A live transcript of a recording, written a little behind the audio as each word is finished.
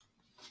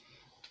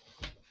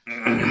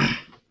Yeah,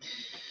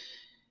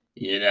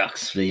 I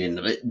was feeling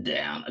a bit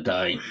down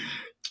today.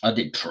 I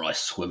did try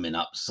swimming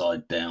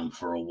upside down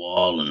for a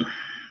while and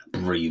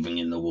breathing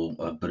in the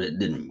water, but it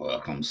didn't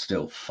work. I'm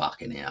still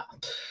fucking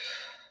out.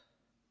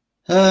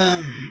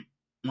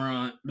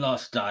 Right,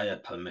 last day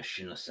of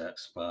permissionless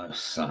expo,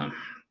 so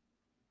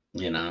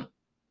you know,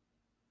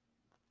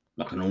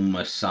 I can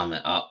almost sum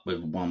it up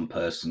with one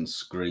person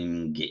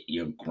screaming, "Get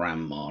your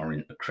grandma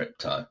into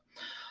crypto."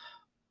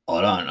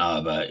 I don't know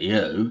about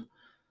you,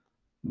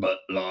 but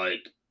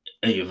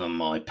even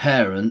my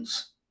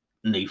parents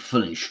need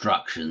full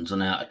instructions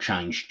on how to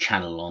change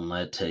channel on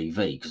their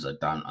TV because I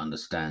don't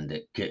understand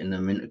it. Getting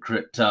them into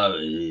crypto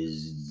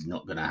is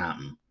not going to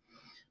happen.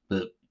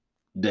 But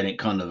then it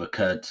kind of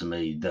occurred to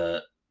me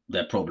that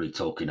they're probably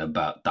talking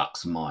about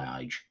ducks my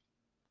age,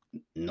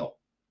 not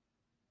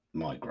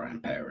my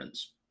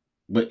grandparents,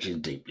 which is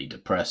deeply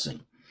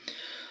depressing.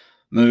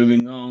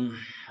 Moving on,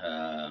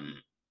 a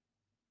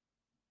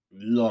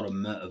lot of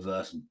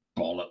metaverse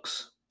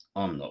bollocks.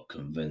 I'm not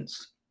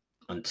convinced.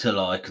 Until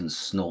I can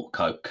snort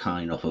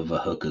cocaine off of a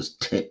hooker's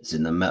tits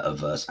in the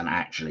metaverse and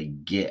actually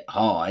get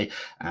high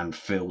and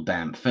feel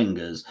damp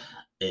fingers,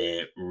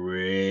 it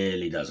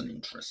really doesn't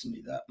interest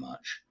me that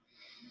much.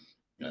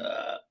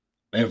 Uh,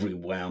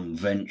 Everyone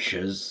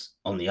Ventures,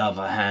 on the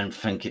other hand,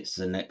 think it's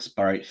the next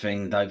great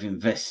thing. They've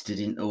invested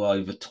into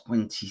over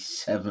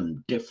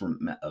 27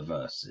 different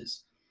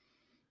metaverses.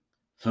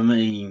 For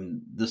me,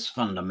 there's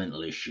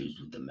fundamental issues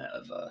with the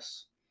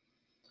metaverse.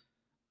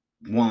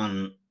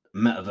 One,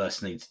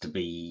 metaverse needs to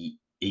be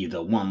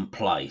either one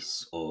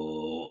place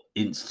or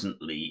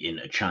instantly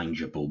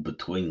interchangeable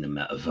between the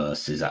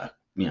metaverses at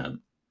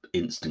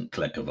instant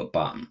click of a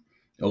button.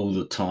 All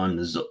the time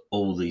there's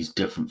all these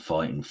different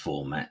fighting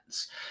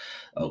formats.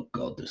 Oh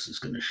god, this is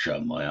going to show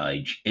my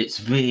age. It's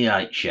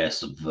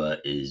VHS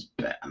versus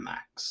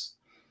Betamax.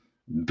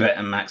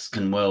 Betamax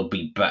can well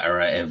be better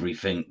at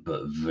everything,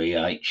 but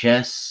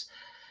VHS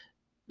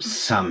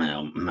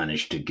somehow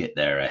managed to get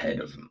there ahead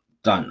of them.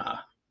 Don't know.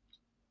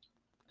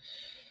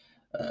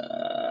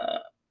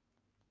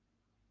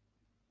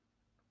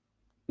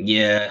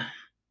 Yeah,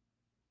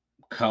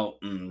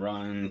 Colton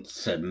Ryan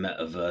said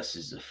metaverse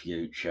is the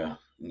future.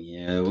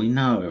 Yeah, we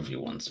know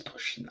everyone's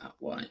pushing that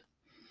way.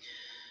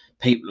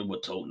 People were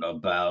talking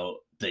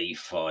about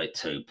DeFi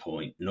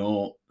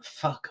 2.0.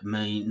 Fuck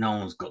me, no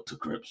one's got to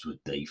grips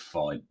with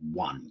DeFi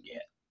 1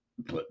 yet,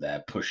 but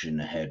they're pushing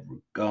ahead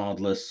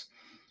regardless.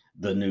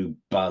 The new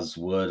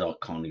buzzword I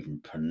can't even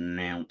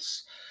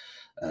pronounce,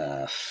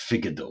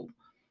 Figidal,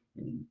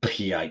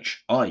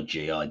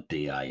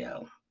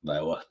 Phigidal. They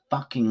were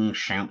fucking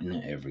shouting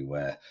it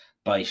everywhere.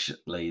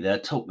 Basically, they're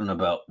talking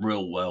about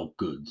real world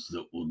goods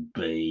that would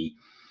be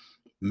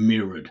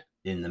mirrored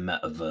in the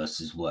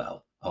metaverse as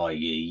well.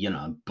 I.e.,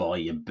 buy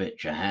your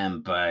bitch a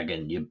handbag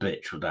and your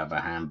bitch would have a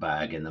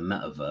handbag in the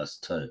metaverse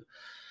too.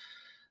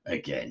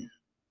 Again,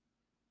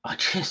 I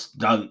just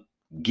don't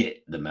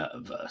get the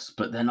metaverse,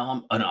 but then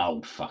I'm an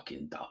old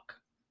fucking duck.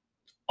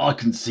 I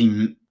can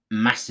see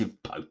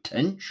massive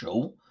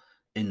potential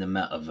in the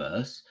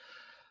metaverse,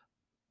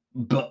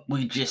 but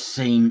we just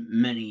seen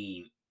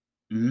many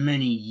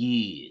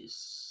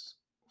years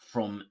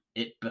from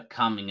it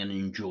becoming an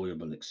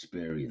enjoyable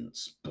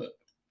experience. But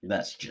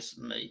that's just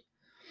me.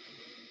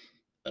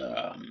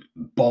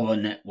 Bobber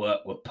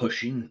Network were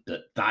pushing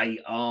that they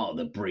are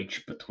the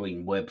bridge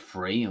between Web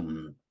 3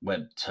 and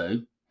Web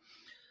 2.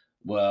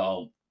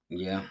 Well,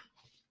 yeah,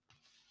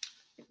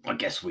 I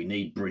guess we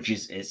need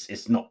bridges.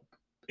 It's not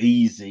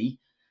easy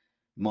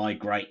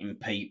migrating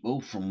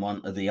people from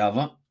one to the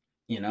other,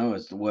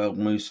 as the world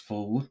moves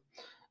forward.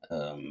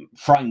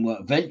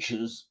 Framework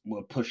Ventures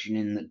were pushing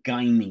in that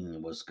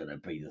gaming was going to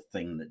be the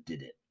thing that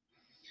did it.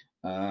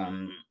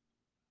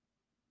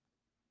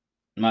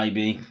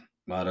 Maybe,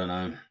 I don't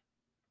know.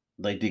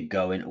 They did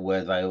go into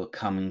where they were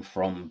coming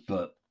from,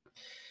 but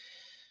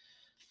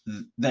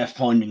they're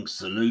finding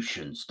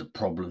solutions to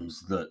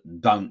problems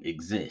that don't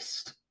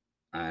exist.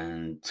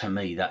 And to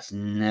me, that's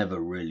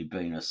never really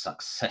been a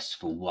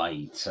successful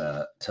way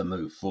to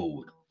move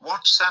forward.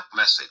 WhatsApp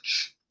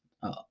message.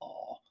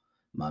 Oh,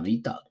 Mummy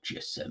Duck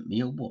just sent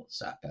me a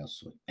WhatsApp. How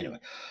sweet. Anyway,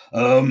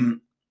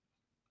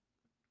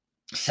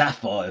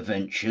 Sapphire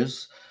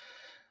Ventures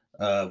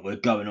were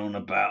going on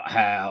about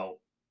how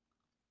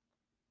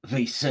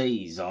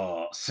VCs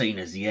are seen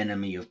as the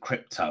enemy of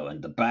crypto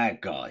and the bad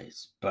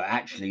guys, but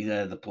actually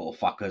they're the poor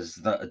fuckers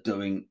that are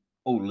doing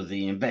all of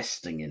the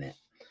investing in it.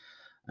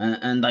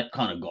 And they've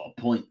kind of got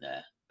a point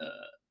there.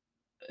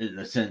 In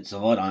the sense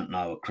of, I don't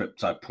know a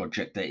crypto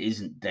project that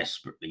isn't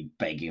desperately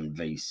begging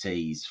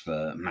VCs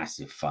for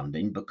massive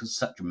funding, because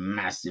such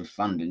massive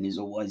funding is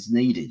always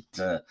needed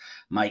to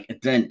make a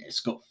dent. It's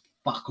got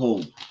fuck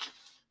all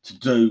to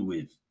do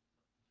with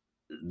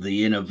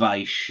the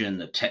innovation,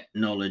 the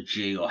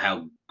technology, or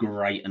how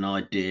great an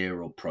idea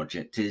or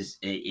project is.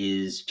 It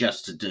is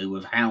just to do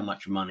with how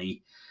much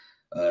money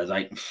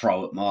they can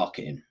throw at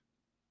marketing.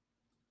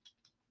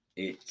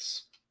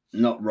 It's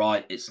not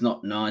right, it's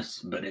not nice,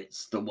 but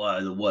it's the way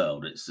of the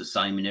world. It's the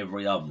same in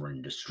every other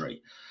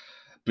industry.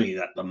 be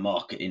that the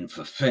marketing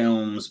for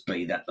films,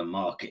 be that the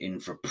marketing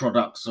for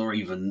products, or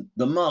even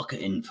the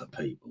marketing for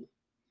people.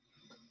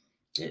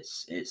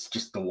 It's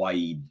just the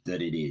way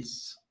that it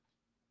is.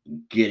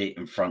 Get it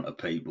in front of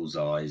people's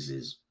eyes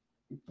is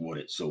what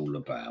it's all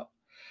about.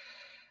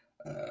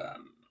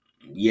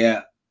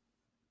 Yeah.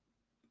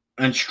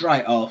 And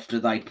straight after,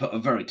 they put a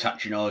very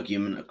touching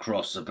argument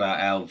across about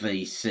how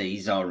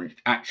VCs are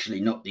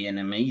actually not the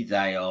enemy.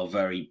 They are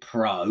very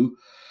pro.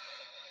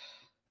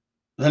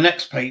 The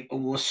next people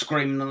were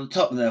screaming on the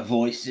top of their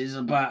voices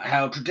about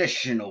how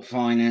traditional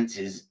finance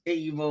is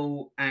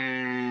evil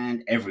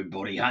and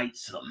everybody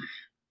hates them.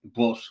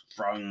 Whilst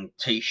throwing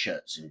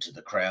t-shirts into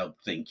the crowd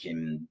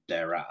thinking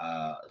they're at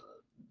a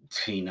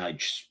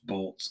teenage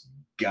sports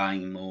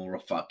game or a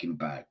fucking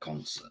bad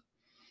concert.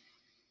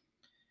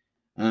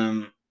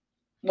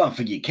 One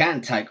thing you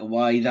can take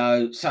away,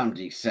 though,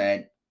 somebody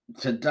said,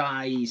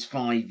 today's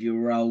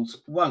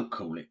 5-year-olds won't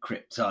call it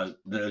crypto,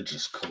 they'll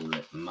just call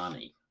it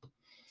money.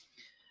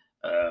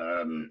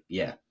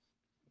 Yeah.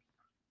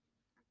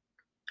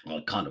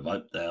 I kind of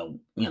hope they'll,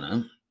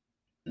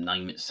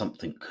 name it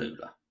something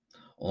cooler.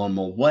 I'm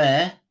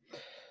aware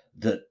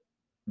that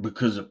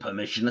because of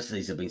permissionless,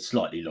 these have been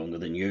slightly longer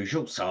than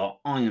usual, so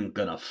I am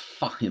gonna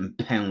fucking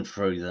pound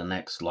through the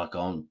next like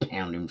I'm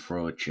pounding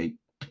through a cheap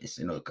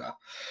pissing hooker.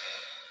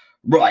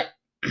 Right.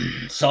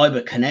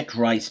 CyberConnect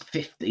raised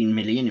 15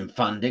 million in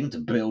funding to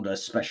build a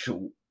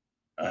special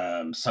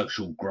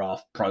social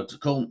graph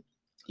protocol.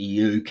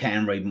 You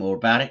can read more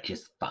about it.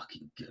 Just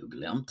fucking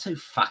Google it. I'm too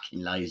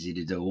fucking lazy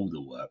to do all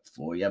the work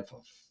for you,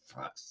 for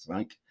fuck's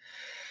sake.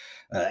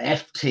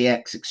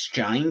 FTX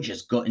Exchange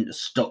has got into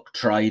stock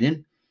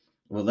trading.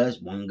 Well,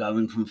 there's one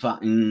going from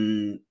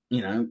fucking,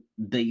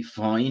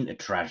 DeFi into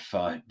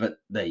TradFi. But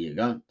there you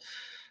go.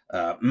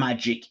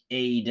 Magic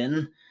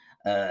Eden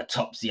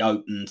tops the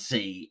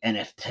OpenSea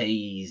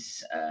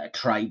NFTs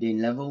trading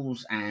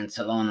levels, and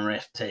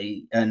Solana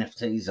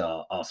NFTs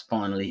are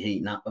finally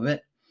heating up a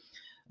bit.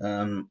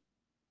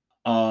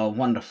 Our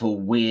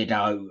wonderful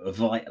weirdo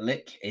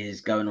Vitalik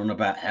is going on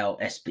about how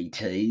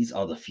SBTs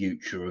are the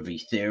future of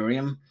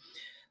Ethereum.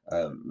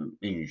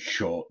 In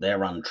short, they're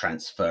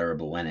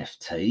untransferable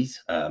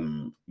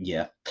NFTs.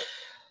 Yeah.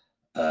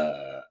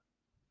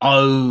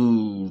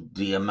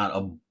 The amount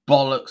of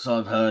bollocks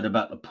I've heard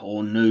about the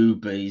poor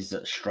newbies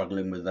that are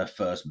struggling with their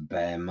first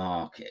bear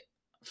market.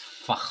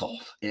 Fuck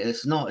off.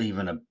 It's not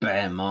even a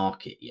bear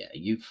market yet.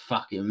 You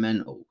fucking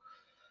mental.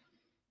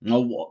 I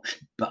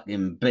watched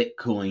fucking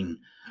Bitcoin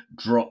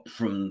drop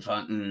from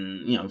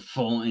fucking,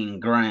 14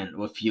 grand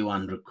to a few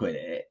hundred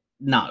quid.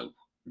 No,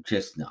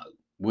 just no.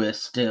 We're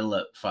still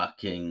at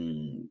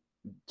fucking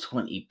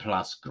 20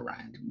 plus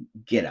grand.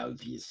 Get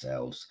over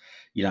yourselves.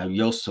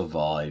 You'll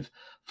survive.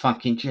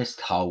 Fucking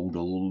just hold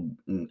all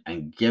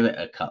and give it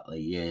a couple of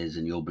years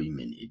and you'll be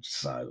minted.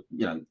 So,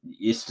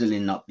 you're still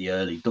in up the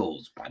early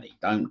doors, buddy.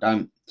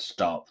 Don't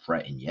start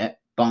fretting yet.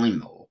 Buy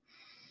more.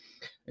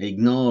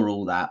 Ignore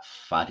all that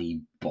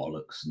fuddy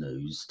bollocks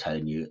news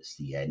telling you it's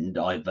the end.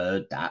 I've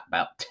heard that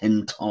about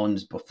 10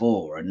 times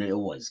before and it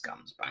always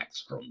comes back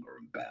stronger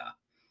and better.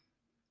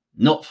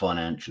 Not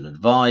financial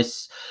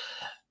advice,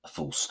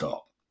 full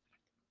stop.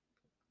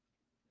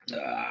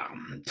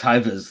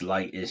 Teva's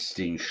latest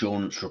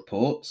insurance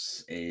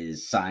reports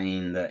is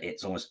saying that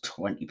it's almost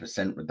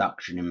 20%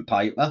 reduction in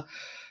paper.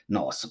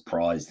 Not a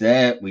surprise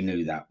there. We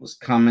knew that was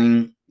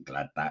coming.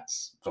 Glad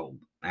that's all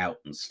out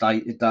and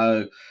stated,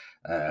 though.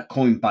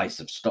 Coinbase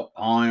have stopped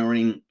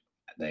hiring.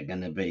 They're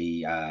going to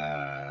be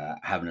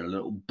having a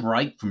little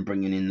break from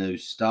bringing in new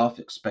staff,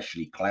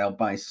 especially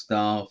cloud-based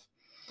staff.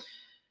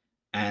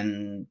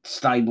 And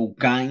Stable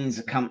Gains,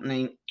 a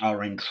company,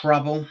 are in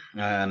trouble.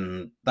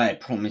 They had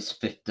promised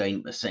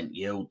 15%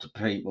 yield to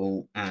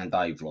people, and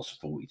they've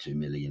lost 42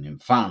 million in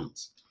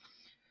funds.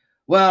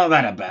 Well,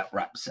 that about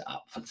wraps it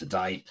up for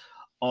today.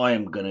 I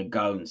am going to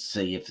go and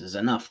see if there's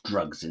enough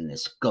drugs in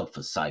this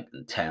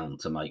godforsaken town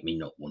to make me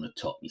not want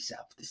to top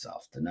myself this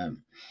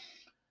afternoon.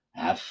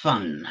 Have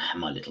fun,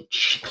 my little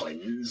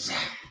chicklings.